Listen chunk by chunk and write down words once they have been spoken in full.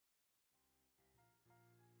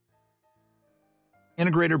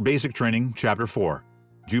Integrator Basic Training, Chapter 4,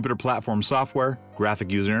 Jupiter Platform Software, Graphic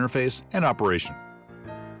User Interface, and Operation.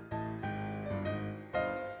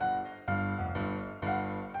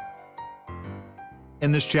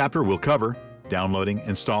 In this chapter, we'll cover downloading,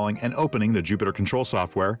 installing, and opening the Jupiter control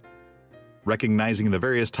software, recognizing the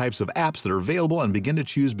various types of apps that are available and begin to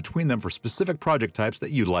choose between them for specific project types that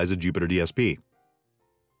utilize a Jupiter DSP,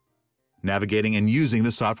 navigating and using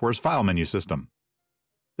the software's file menu system,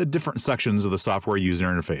 the different sections of the software user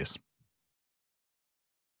interface.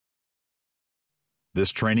 This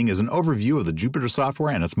training is an overview of the Jupiter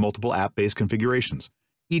software and its multiple app-based configurations.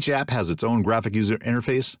 Each app has its own graphic user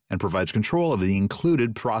interface and provides control of the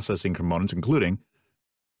included processing components including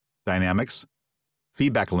dynamics,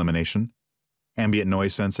 feedback elimination, ambient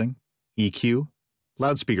noise sensing, EQ,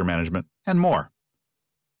 loudspeaker management, and more.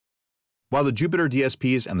 While the Jupiter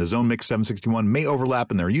DSPs and the ZoneMix 761 may overlap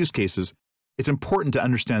in their use cases, it's important to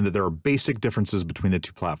understand that there are basic differences between the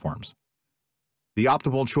two platforms. The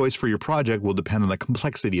optimal choice for your project will depend on the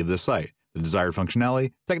complexity of the site, the desired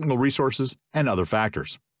functionality, technical resources, and other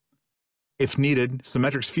factors. If needed,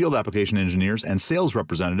 Symetrix field application engineers and sales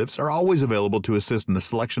representatives are always available to assist in the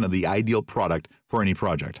selection of the ideal product for any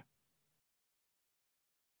project.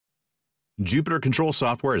 Jupiter control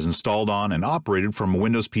software is installed on and operated from a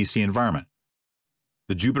Windows PC environment.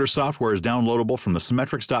 The Jupiter software is downloadable from the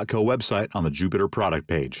Symetrix.co website on the Jupiter product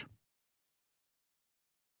page.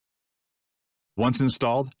 Once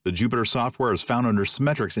installed, the Jupiter software is found under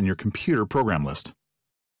Symetrix in your computer program list.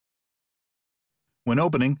 When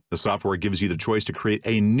opening, the software gives you the choice to create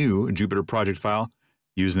a new Jupiter project file,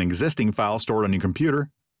 use an existing file stored on your computer,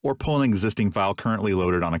 or pull an existing file currently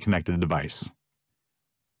loaded on a connected device.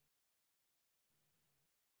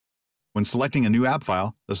 When selecting a new app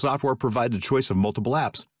file, the software provides a choice of multiple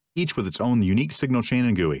apps, each with its own unique signal chain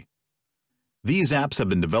and GUI. These apps have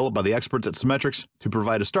been developed by the experts at Symetrix to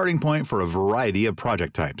provide a starting point for a variety of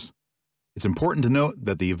project types. It's important to note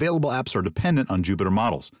that the available apps are dependent on Jupiter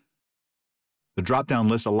models. The drop-down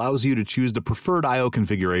list allows you to choose the preferred I/O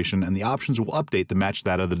configuration, and the options will update to match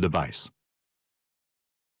that of the device.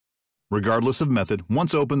 Regardless of method,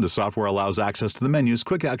 once opened, the software allows access to the menus,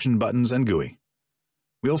 quick action buttons, and GUI.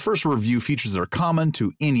 We'll first review features that are common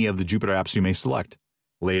to any of the Jupiter apps you may select.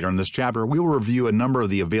 Later in this chapter, we will review a number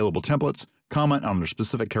of the available templates, comment on their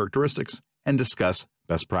specific characteristics, and discuss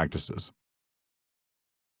best practices.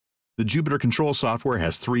 The Jupiter control software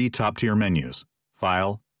has three top-tier menus: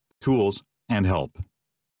 File, Tools, and Help.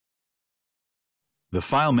 The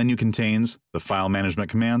File menu contains the file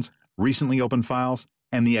management commands, recently opened files,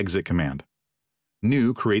 and the exit command.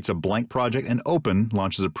 New creates a blank project, and Open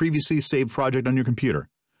launches a previously saved project on your computer.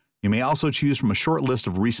 You may also choose from a short list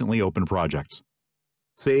of recently opened projects.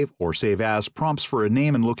 Save or Save As prompts for a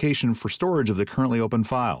name and location for storage of the currently opened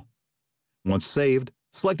file. Once saved,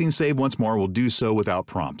 selecting Save once more will do so without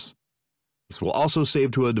prompts. This will also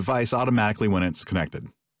save to a device automatically when it's connected.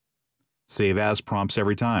 Save As prompts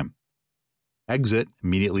every time. Exit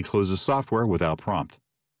immediately closes software without prompt.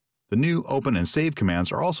 The new Open and Save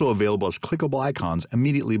commands are also available as clickable icons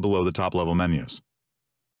immediately below the top-level menus.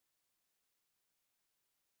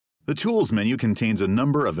 The Tools menu contains a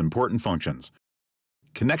number of important functions.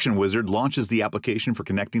 Connection Wizard launches the application for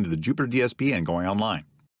connecting to the Jupiter DSP and going online.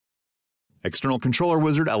 External Controller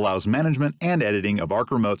Wizard allows management and editing of ARC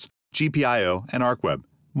remotes, GPIO, and ArcWeb.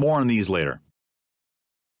 More on these later.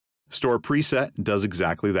 Store Preset does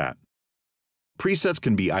exactly that. Presets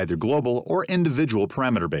can be either global or individual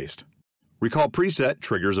parameter-based. Recall Preset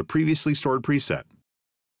triggers a previously stored preset.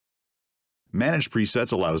 Manage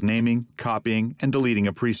Presets allows naming, copying, and deleting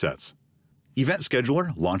of presets. Event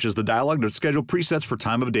Scheduler launches the dialog to schedule presets for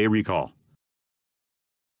time-of-day recall.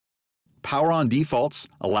 Power On Defaults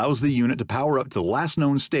allows the unit to power up to the last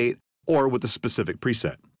known state or with a specific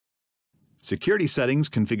preset. Security Settings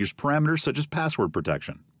configures parameters such as password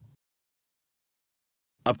protection.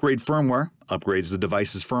 Upgrade Firmware upgrades the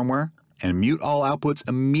device's firmware, and Mute All Outputs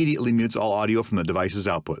immediately mutes all audio from the device's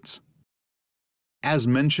outputs. As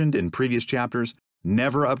mentioned in previous chapters,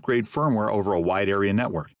 never upgrade firmware over a wide area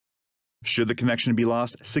network. Should the connection be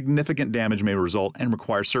lost, significant damage may result and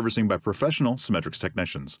require servicing by professional Symetrix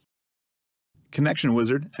technicians. Connection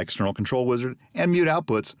Wizard, External Control Wizard, and Mute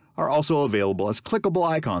Outputs are also available as clickable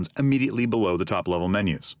icons immediately below the top-level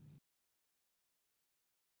menus.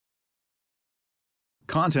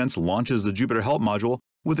 Contents launches the Jupiter Help module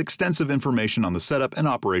with extensive information on the setup and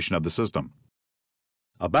operation of the system.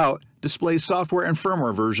 About displays software and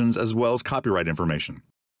firmware versions as well as copyright information.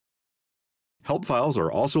 Help files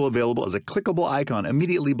are also available as a clickable icon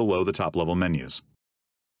immediately below the top-level menus.